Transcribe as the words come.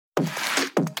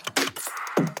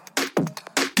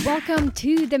Welcome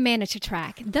to The Manager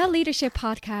Track, the leadership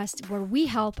podcast where we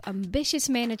help ambitious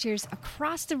managers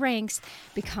across the ranks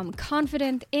become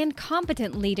confident and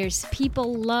competent leaders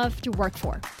people love to work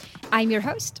for. I'm your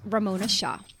host, Ramona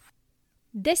Shaw.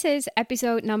 This is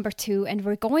episode number 2, and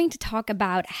we're going to talk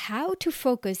about how to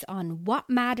focus on what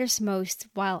matters most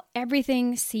while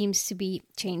everything seems to be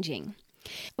changing.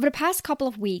 Over the past couple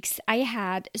of weeks, I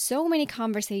had so many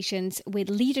conversations with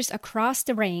leaders across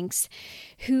the ranks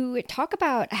who talk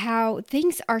about how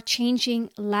things are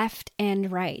changing left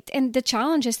and right and the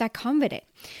challenges that come with it.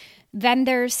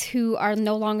 Vendors who are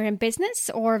no longer in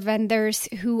business or vendors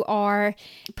who are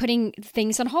putting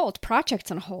things on hold,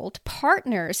 projects on hold,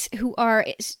 partners who are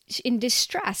in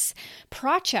distress,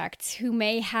 projects who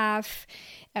may have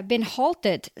been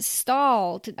halted,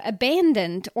 stalled,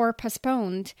 abandoned, or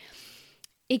postponed.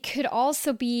 It could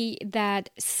also be that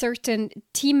certain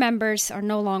team members are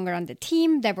no longer on the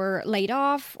team, that were laid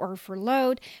off or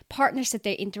furloughed. Partners that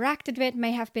they interacted with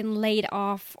may have been laid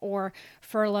off or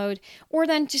furloughed. Or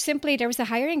then just simply there was a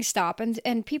hiring stop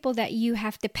and people that you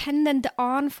have dependent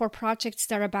on for projects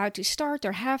that are about to start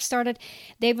or have started,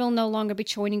 they will no longer be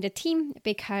joining the team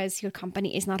because your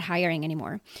company is not hiring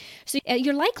anymore. So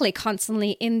you're likely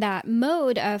constantly in that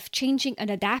mode of changing and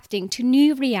adapting to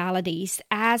new realities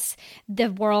as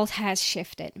the world has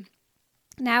shifted.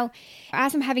 Now,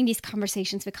 as I'm having these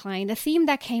conversations with clients, the theme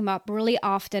that came up really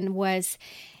often was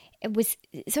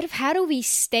sort of how do we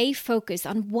stay focused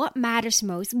on what matters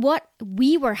most, what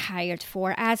we were hired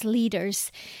for as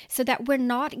leaders, so that we're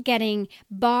not getting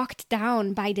bogged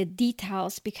down by the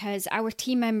details because our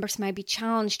team members might be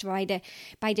challenged by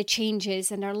the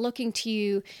changes and are looking to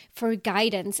you for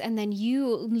guidance. And then you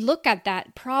look at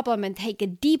that problem and take a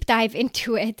deep dive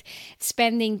into it,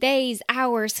 spending days,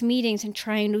 hours, meetings, and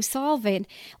trying to solve it,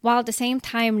 while at the same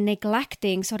time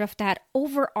neglecting sort of that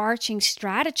overarching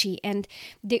strategy and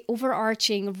the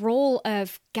overarching role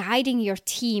of guiding your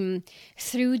team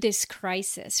through this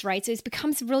crisis, right? So it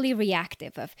becomes really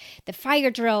reactive of the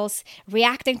fire drills,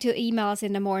 reacting to emails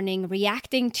in the morning,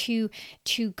 reacting to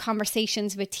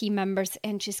conversations with team members,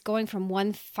 and just going from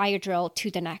one fire drill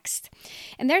to the next.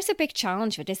 And there's a big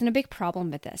challenge with this and a big problem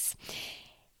with this.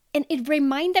 And it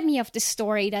reminded me of the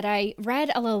story that I read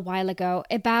a little while ago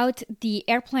about the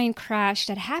airplane crash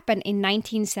that happened in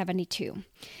 1972.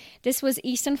 This was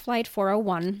Eastern Flight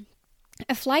 401,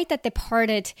 a flight that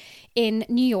departed in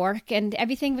New York, and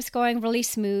everything was going really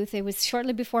smooth. It was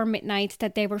shortly before midnight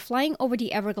that they were flying over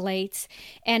the Everglades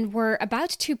and were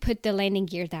about to put the landing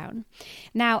gear down.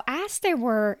 Now, as they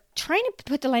were trying to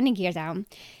put the landing gear down,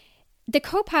 the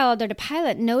co-pilot or the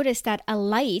pilot noticed that a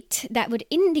light that would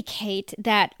indicate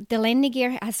that the landing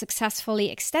gear has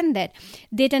successfully extended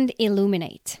didn't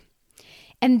illuminate.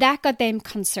 And that got them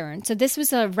concerned. So this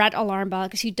was a red alarm bell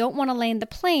because you don't want to land the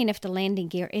plane if the landing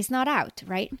gear is not out,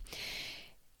 right?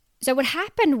 So what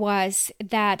happened was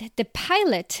that the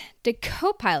pilot, the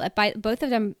co-pilot, both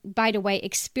of them, by the way,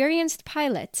 experienced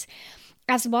pilots,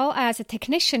 as well as a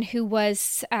technician who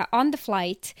was on the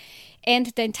flight, and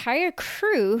the entire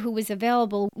crew who was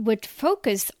available would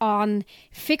focus on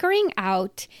figuring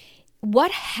out what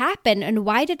happened and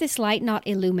why did this light not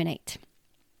illuminate.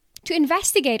 To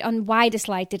investigate on why this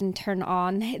light didn't turn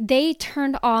on, they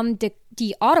turned on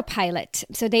the autopilot.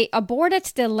 So they aborted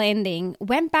the landing,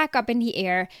 went back up in the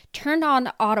air, turned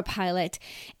on autopilot,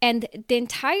 and the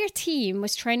entire team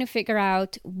was trying to figure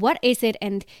out what is it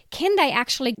and can they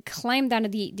actually climb down to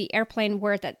the airplane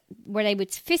where they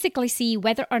would physically see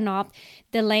whether or not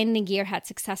the landing gear had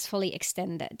successfully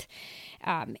extended.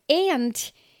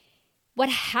 And what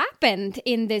happened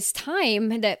in this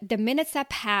time, the minutes that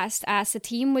passed as the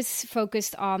team was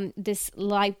focused on this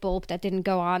light bulb that didn't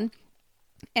go on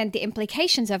and the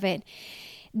implications of it,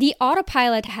 the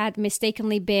autopilot had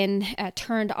mistakenly been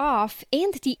turned off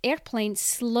and the airplane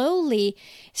slowly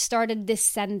started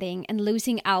descending and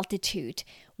losing altitude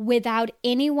without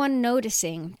anyone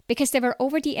noticing because they were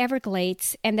over the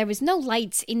Everglades and there was no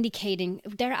lights indicating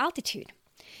their altitude.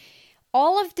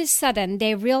 All of a sudden,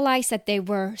 they realized that they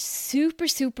were super,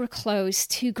 super close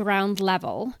to ground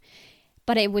level,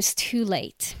 but it was too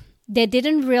late. They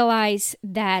didn't realize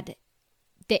that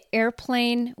the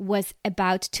airplane was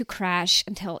about to crash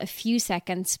until a few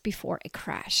seconds before it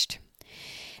crashed.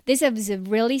 This was a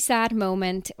really sad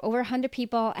moment. Over 100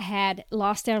 people had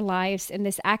lost their lives in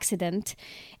this accident,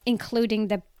 including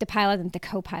the pilot and the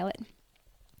co-pilot.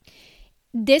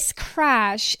 This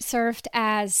crash served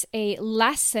as a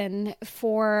lesson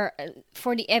for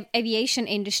the aviation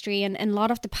industry and a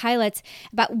lot of the pilots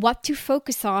about what to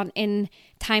focus on in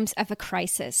times of a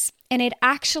crisis. And it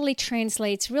actually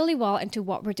translates really well into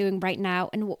what we're doing right now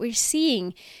and what we're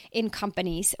seeing in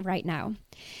companies right now.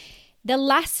 The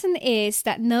lesson is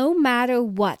that no matter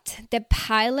what, the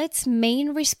pilot's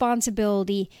main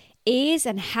responsibility is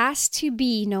and has to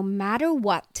be, no matter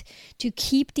what, to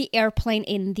keep the airplane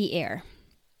in the air.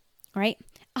 Right?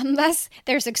 Unless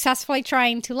they're successfully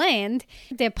trying to land,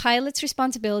 the pilot's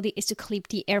responsibility is to keep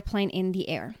the airplane in the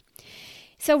air.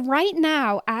 So right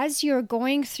now, as you're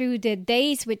going through the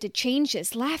days with the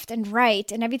changes left and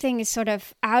right, and everything is sort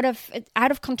of out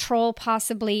of control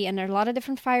possibly, and there are a lot of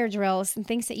different fire drills and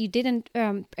things that you didn't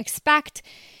expect,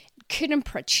 couldn't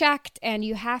project, and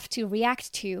you have to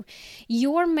react to,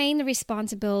 your main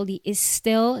responsibility is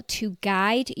still to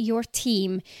guide your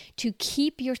team, to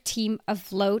keep your team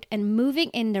afloat and moving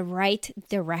in the right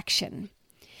direction.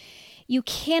 You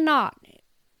cannot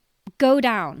go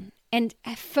down and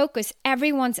focus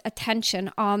everyone's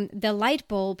attention on the light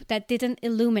bulb that didn't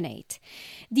illuminate.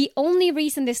 The only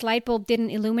reason this light bulb didn't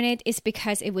illuminate is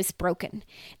because it was broken.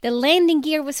 The landing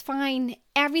gear was fine,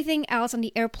 everything else on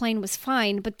the airplane was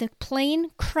fine, but the plane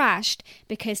crashed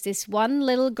because this one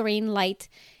little green light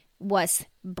was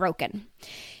broken.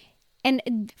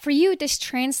 And for you, this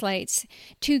translates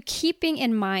to keeping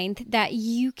in mind that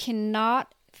you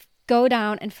cannot go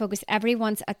down and focus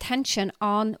everyone's attention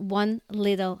on one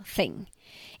little thing.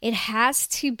 It has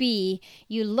to be,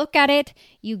 you look at it,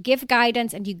 you give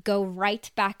guidance, and you go right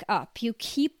back up. You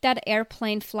keep that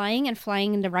airplane flying and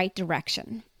flying in the right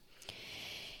direction.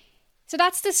 So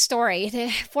that's the story, the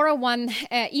 401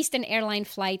 Eastern Airline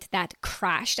flight that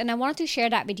crashed. And I wanted to share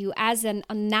that with you as an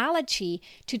analogy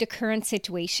to the current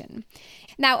situation.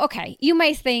 Now, okay, you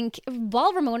may think,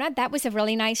 well, Ramona, that was a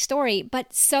really nice story,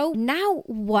 but so now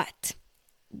what?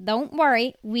 Don't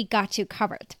worry, we got you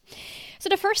covered. So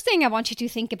the first thing I want you to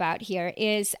think about here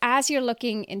is, as you're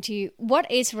looking into what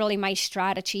is really my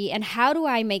strategy and how do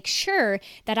I make sure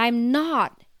that I'm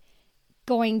not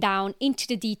going down into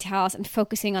the details and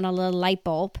focusing on a little light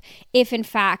bulb, if in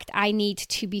fact I need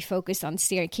to be focused on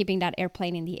keeping that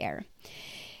airplane in the air.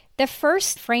 The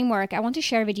first framework I want to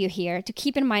share with you here to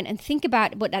keep in mind and think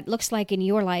about what that looks like in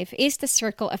your life is the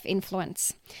circle of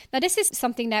influence. Now, this is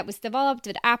something that was developed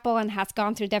with Apple and has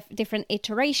gone through different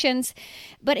iterations,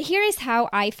 but here is how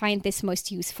I find this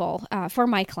most useful for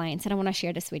my clients, and I want to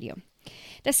share this with you.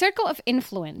 The circle of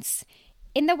influence,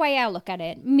 in the way I look at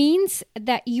it, means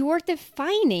that you're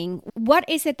defining what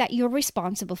is it that you're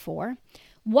responsible for,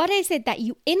 what is it that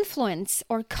you influence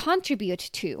or contribute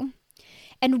to,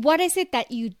 and what is it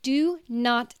that you do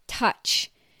not touch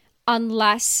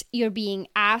unless you're being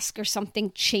asked or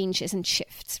something changes and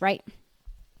shifts, right?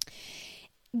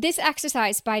 This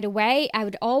exercise, by the way, I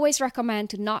would always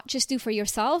recommend to not just do for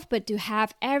yourself, but to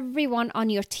have everyone on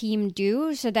your team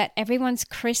do, so that everyone's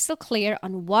crystal clear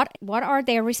on what are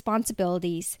their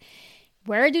responsibilities,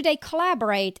 where do they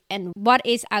collaborate, and what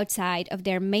is outside of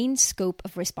their main scope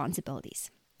of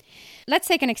responsibilities. Let's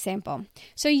take an example.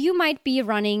 So you might be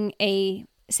running a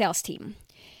sales team.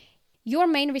 Your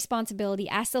main responsibility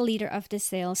as the leader of the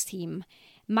sales team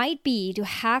might be to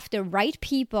have the right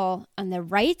people on the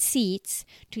right seats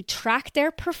to track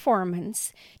their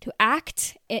performance, to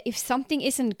act if something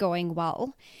isn't going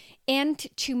well, and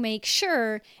to make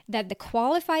sure that the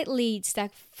qualified leads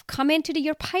that come into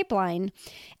your pipeline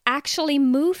actually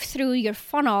move through your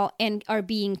funnel and are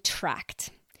being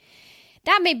tracked.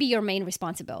 That may be your main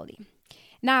responsibility.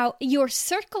 Now, your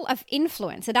circle of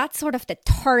influence, so that's sort of the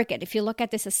target, if you look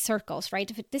at this as circles,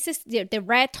 right? This is the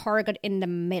red target in the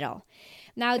middle.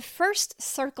 Now, the first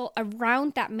circle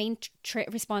around that main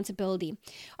responsibility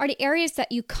are the areas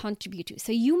that you contribute to.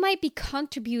 So you might be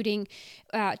contributing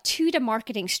to the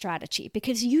marketing strategy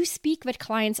because you speak with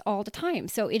clients all the time.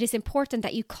 So it is important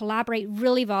that you collaborate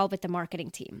really well with the marketing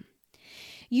team.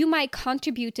 You might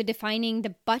contribute to defining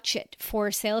the budget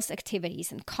for sales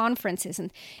activities and conferences.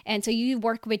 And so you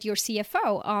work with your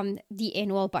CFO on the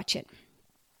annual budget.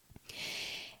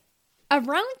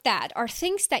 Around that are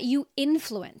things that you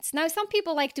influence. Now, some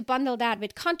people like to bundle that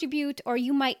with contribute, or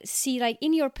you might see like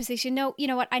in your position, no, you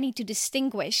know what, I need to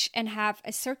distinguish and have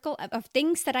a circle of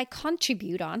things that I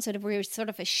contribute on so that we're sort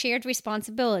of a shared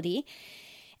responsibility.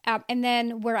 And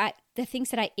then we're at the things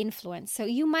that I influence. So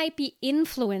you might be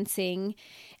influencing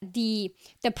the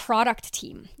product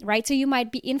team, right? So you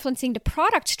might be influencing the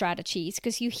product strategies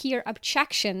because you hear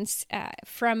objections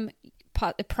from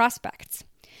the prospects.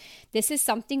 This is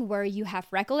something where you have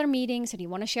regular meetings and you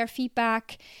want to share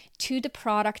feedback to the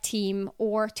product team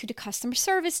or to the customer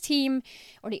service team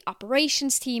or the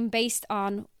operations team based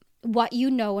on what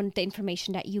you know and the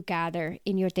information that you gather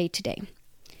in your day-to-day.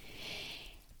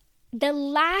 The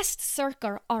last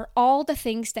circle are all the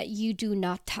things that you do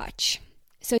not touch.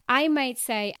 So I might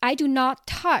say, I do not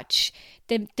touch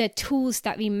the tools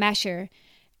that we measure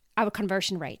our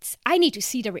conversion rates. I need to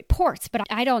see the reports, but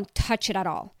I don't touch it at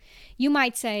all. You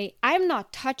might say, I'm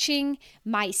not touching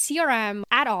my CRM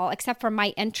at all, except for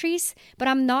my entries, but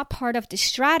I'm not part of the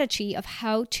strategy of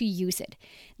how to use it.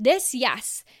 This,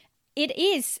 yes, it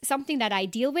is something that I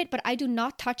deal with, but I do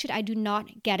not touch it. I do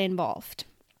not get involved.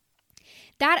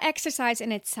 That exercise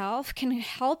in itself can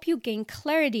help you gain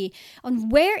clarity on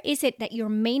where is it that your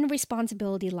main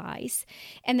responsibility lies,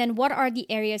 and then what are the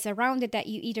areas around it that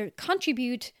you either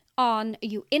contribute on,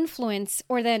 you influence,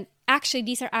 or then actually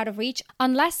these are out of reach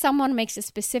unless someone makes a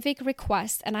specific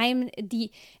request and I'm the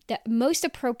most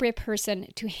appropriate person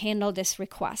to handle this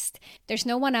request. There's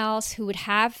no one else who would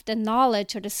have the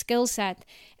knowledge or the skill set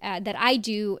that I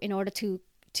do in order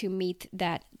to meet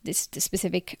this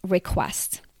specific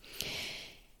request.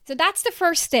 So that's the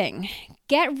first thing.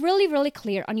 Get really, really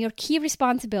clear on your key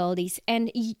responsibilities,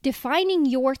 and defining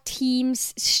your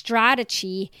team's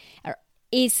strategy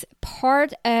is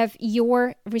part of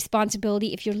your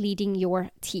responsibility if you're leading your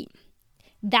team.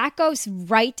 That goes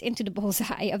right into the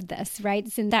bullseye of this, right?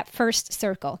 It's in that first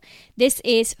circle. This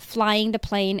is flying the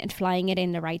plane and flying it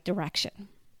in the right direction.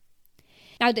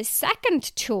 Now, the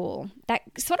second tool that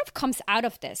sort of comes out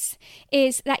of this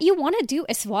is that you want to do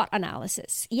a SWOT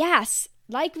analysis. Yes,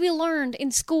 like we learned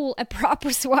in school, a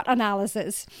proper SWOT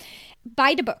analysis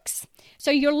by the books. So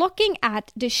you're looking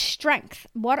at the strength.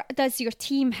 What does your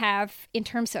team have in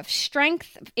terms of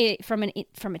strength from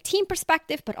a team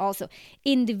perspective, but also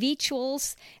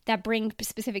individuals that bring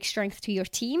specific strength to your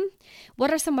team?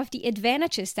 What are some of the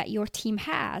advantages that your team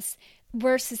has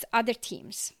versus other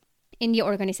teams in the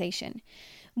organization?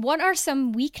 What are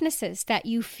some weaknesses that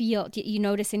you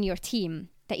notice in your team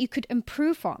that you could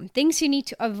improve on, things you need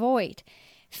to avoid,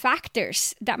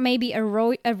 factors that may be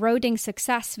eroding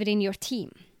success within your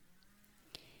team?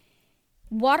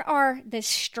 What are the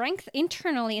strengths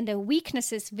internally and the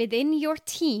weaknesses within your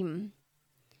team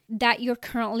that you're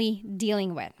currently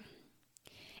dealing with?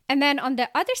 And then on the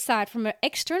other side, from an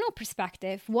external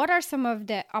perspective, what are some of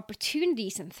the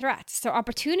opportunities and threats? So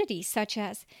opportunities such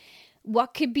as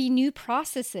what could be new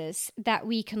processes that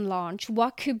we can launch?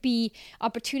 What could be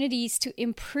opportunities to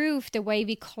improve the way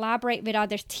we collaborate with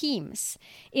other teams?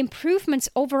 Improvements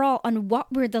overall on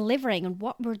what we're delivering and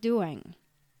what we're doing.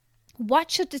 What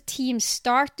should the team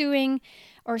start doing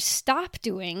or stop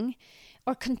doing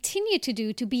or continue to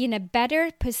do to be in a better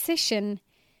position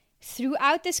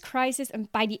throughout this crisis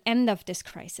and by the end of this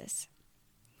crisis?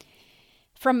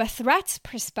 From a threats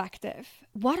perspective,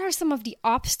 what are some of the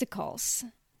obstacles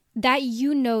that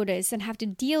you notice and have to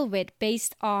deal with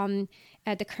based on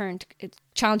the current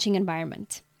challenging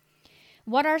environment?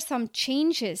 What are some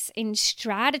changes in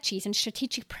strategies and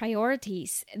strategic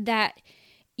priorities that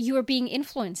you are being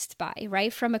influenced by,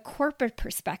 right? From a corporate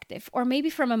perspective or maybe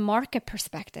from a market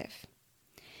perspective.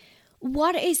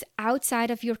 What is outside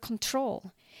of your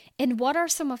control? And what are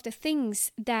some of the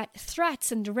things that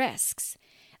threats and risks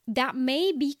that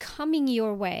may be coming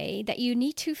your way that you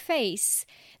need to face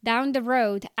down the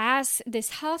road as this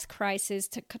health crisis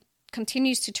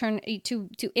continues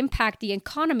to impact the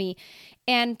economy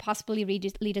and possibly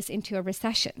lead us into a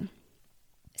recession?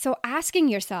 So asking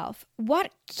yourself,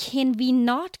 what can we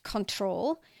not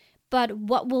control, but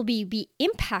what will we be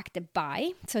impacted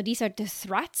by? So these are the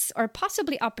threats or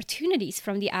possibly opportunities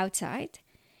from the outside.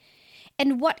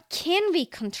 And what can we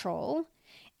control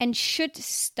and should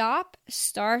stop,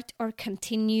 start, or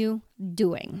continue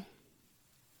doing?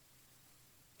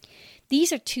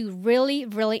 These are two really,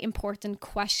 really important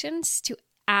questions to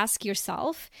ask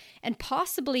yourself and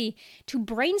possibly to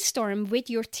brainstorm with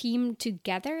your team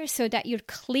together so that you're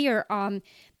clear on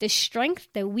the strength,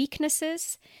 the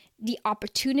weaknesses, the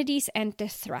opportunities, and the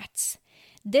threats.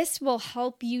 This will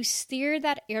help you steer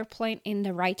that airplane in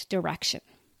the right direction.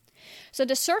 So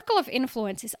the circle of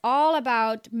influence is all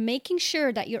about making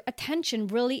sure that your attention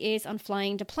really is on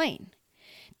flying the plane.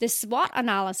 The SWOT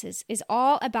analysis is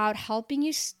all about helping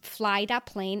you fly that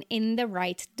plane in the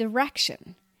right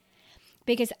direction.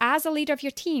 Because as a leader of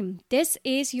your team, this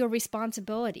is your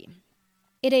responsibility.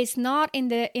 It is not in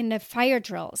the fire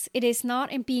drills. It is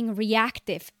not in being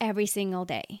reactive every single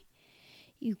day.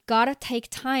 You gotta take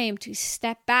time to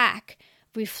step back,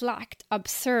 reflect,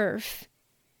 observe,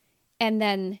 and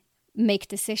then make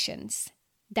decisions.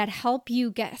 that help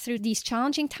you get through these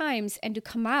challenging times and to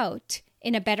come out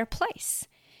in a better place,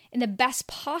 in the best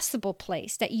possible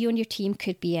place that you and your team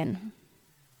could be in.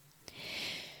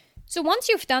 So once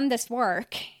you've done this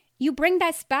work, you bring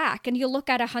this back and you look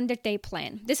at a 100-day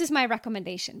plan. This is my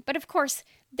recommendation. But of course,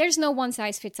 there's no one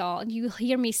size fits all. And you'll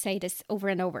hear me say this over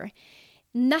and over.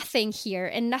 Nothing here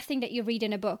and nothing that you read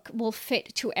in a book will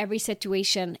fit to every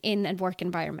situation in a work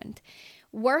environment.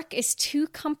 Work is too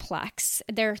complex.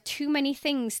 There are too many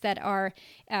things that are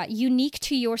unique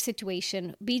to your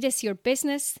situation, be this your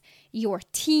business, your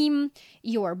team,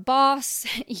 your boss,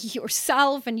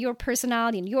 yourself and your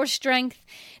personality and your strength,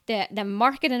 the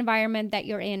market environment that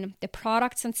you're in, the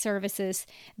products and services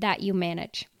that you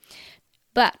manage.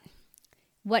 But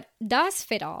what does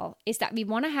fit all is that we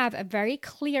want to have a very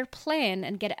clear plan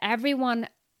and get everyone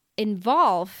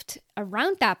involved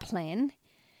around that plan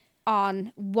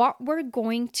on what we're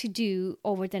going to do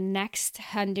over the next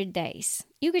 100 days.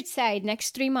 You could say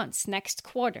next 3 months, next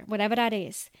quarter, whatever that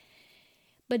is.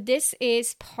 But this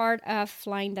is part of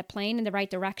flying the plane in the right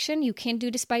direction. You can't do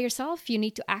this by yourself. You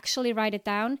need to actually write it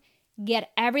down,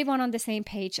 get everyone on the same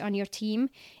page on your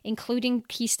team, including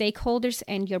key stakeholders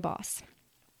and your boss.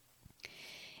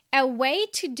 A way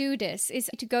to do this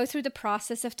is to go through the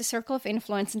process of the circle of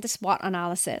influence and the SWOT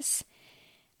analysis,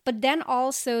 but then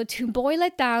also to boil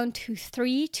it down to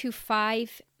 3 to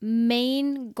 5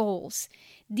 main goals.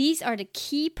 These are the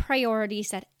key priorities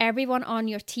that everyone on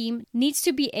your team needs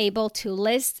to be able to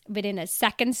list within a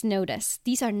second's notice.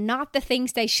 These are not the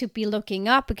things they should be looking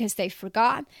up because they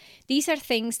forgot. These are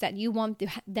things that you want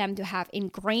them to have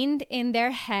ingrained in their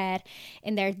head,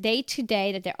 in their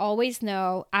day-to-day, that they always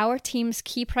know our team's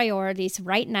key priorities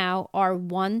right now are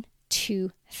 1,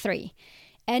 2, 3.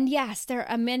 And yes, there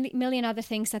are a million other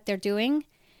things that they're doing.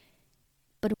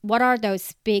 But what are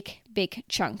those big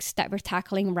chunks that we're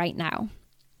tackling right now?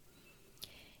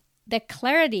 The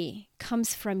clarity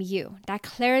comes from you. That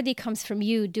clarity comes from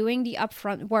you doing the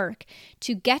upfront work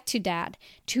to get to that,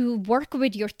 to work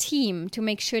with your team to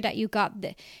make sure that you got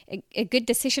a good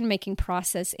decision-making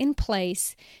process in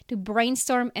place, to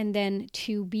brainstorm and then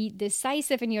to be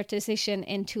decisive in your decision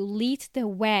and to lead the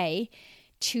way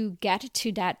to get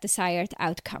to that desired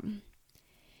outcome.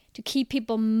 To keep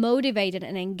people motivated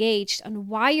and engaged on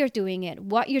why you're doing it,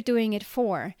 what you're doing it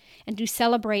for, and to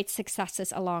celebrate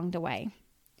successes along the way.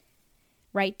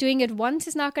 Right? Doing it once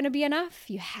is not going to be enough.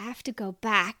 You have to go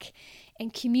back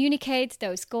and communicate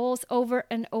those goals over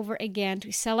and over again,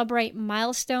 to celebrate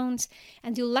milestones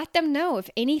and to let them know if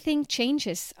anything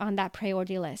changes on that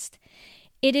priority list.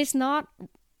 It is not,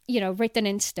 written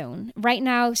in stone. Right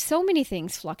now, so many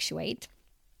things fluctuate.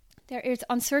 There is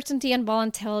uncertainty and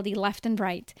volatility left and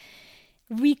right.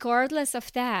 Regardless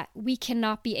of that, we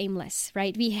cannot be aimless,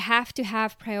 right? We have to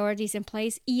have priorities in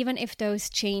place, even if those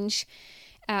change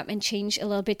and change a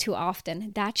little bit too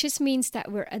often. That just means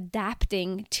that we're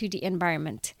adapting to the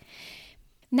environment.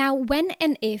 Now, when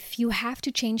and if you have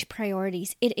to change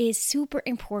priorities, it is super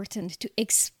important to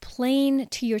explain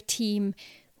to your team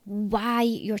why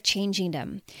you're changing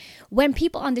them. When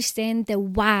people understand the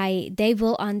why, they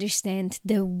will understand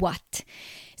the what.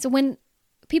 So when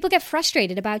people get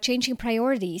frustrated about changing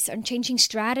priorities or changing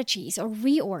strategies or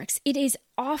reorgs, it is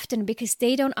often because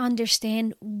they don't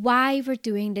understand why we're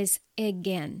doing this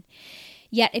again.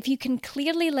 Yet, if you can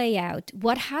clearly lay out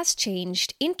what has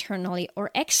changed internally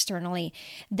or externally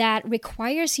that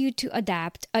requires you to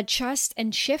adapt, adjust,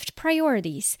 and shift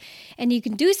priorities, and you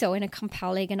can do so in a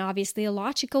compelling and obviously a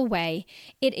logical way,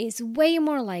 it is way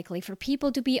more likely for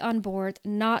people to be on board,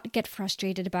 not get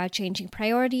frustrated about changing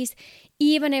priorities,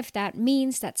 even if that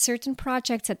means that certain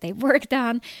projects that they worked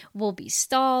on will be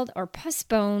stalled or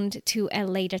postponed to a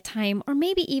later time, or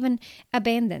maybe even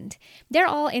abandoned. They're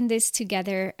all in this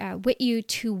together with you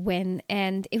to win.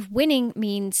 And if winning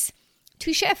means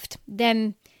to shift,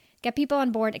 then get people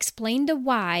on board, explain the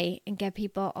why, and get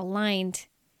people aligned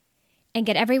and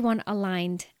get everyone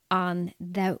aligned on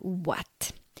the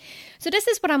what. So this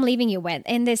is what I'm leaving you with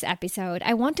in this episode.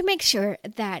 I want to make sure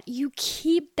that you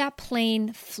keep that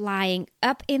plane flying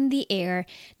up in the air,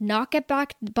 not get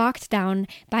bogged down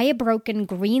by a broken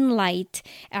green light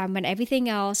when everything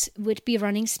else would be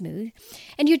running smooth.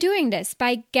 And you're doing this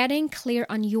by getting clear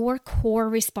on your core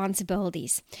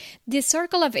responsibilities. The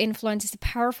circle of influence is a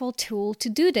powerful tool to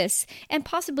do this, and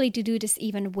possibly to do this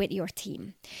even with your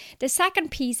team. The second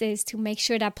piece is to make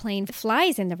sure that plane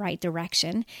flies in the right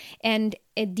direction, and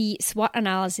the SWOT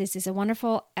analysis is a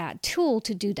wonderful tool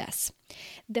to do this.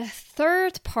 The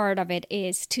third part of it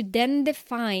is to then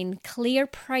define clear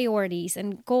priorities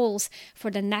and goals for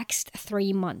the next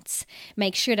 3 months.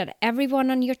 Make sure that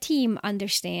everyone on your team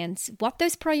understands what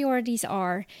those priorities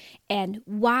are and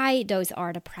why those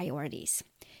are the priorities.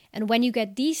 And when you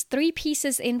get these 3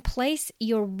 pieces in place,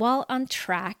 you're well on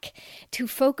track to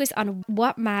focus on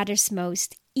what matters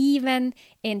most, even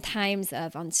in times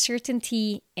of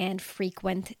uncertainty and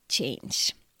frequent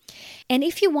change. And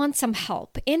if you want some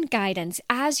help and guidance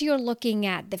as you're looking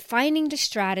at defining the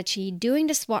strategy, doing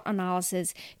the SWOT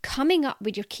analysis, coming up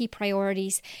with your key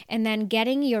priorities, and then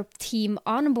getting your team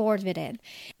on board with it,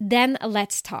 then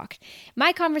let's talk.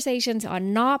 My conversations are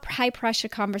not high-pressure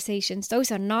conversations.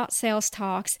 Those are not sales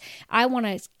talks. I want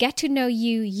to get to know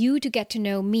you, you to get to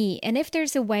know me. And if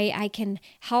there's a way I can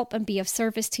help and be of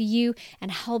service to you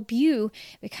and help you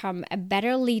become a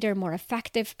better leader, more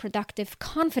effective, productive,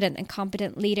 confident, and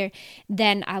competent leader,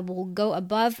 then I will go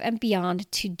above and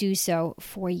beyond to do so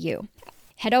for you.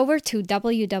 Head over to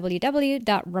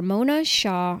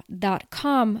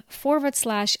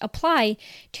www.ramonashaw.com/apply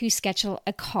to schedule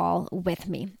a call with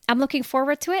me. I'm looking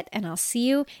forward to it, and I'll see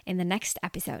you in the next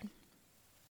episode.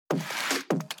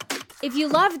 If you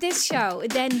love this show,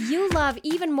 then you love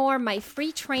even more my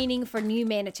free training for new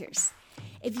managers.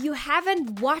 If you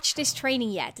haven't watched this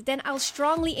training yet, then I'll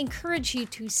strongly encourage you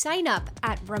to sign up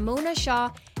at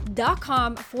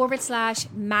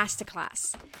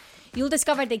ramonashaw.com/masterclass. You'll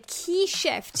discover the key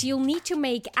shifts you'll need to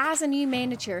make as a new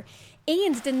manager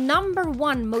and the number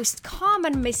 1 most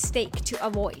common mistake to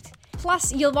avoid.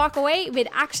 Plus, you'll walk away with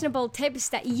actionable tips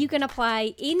that you can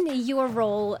apply in your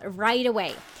role right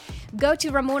away. Go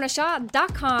to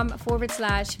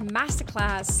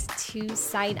ramonashaw.com/masterclass to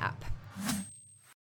sign up.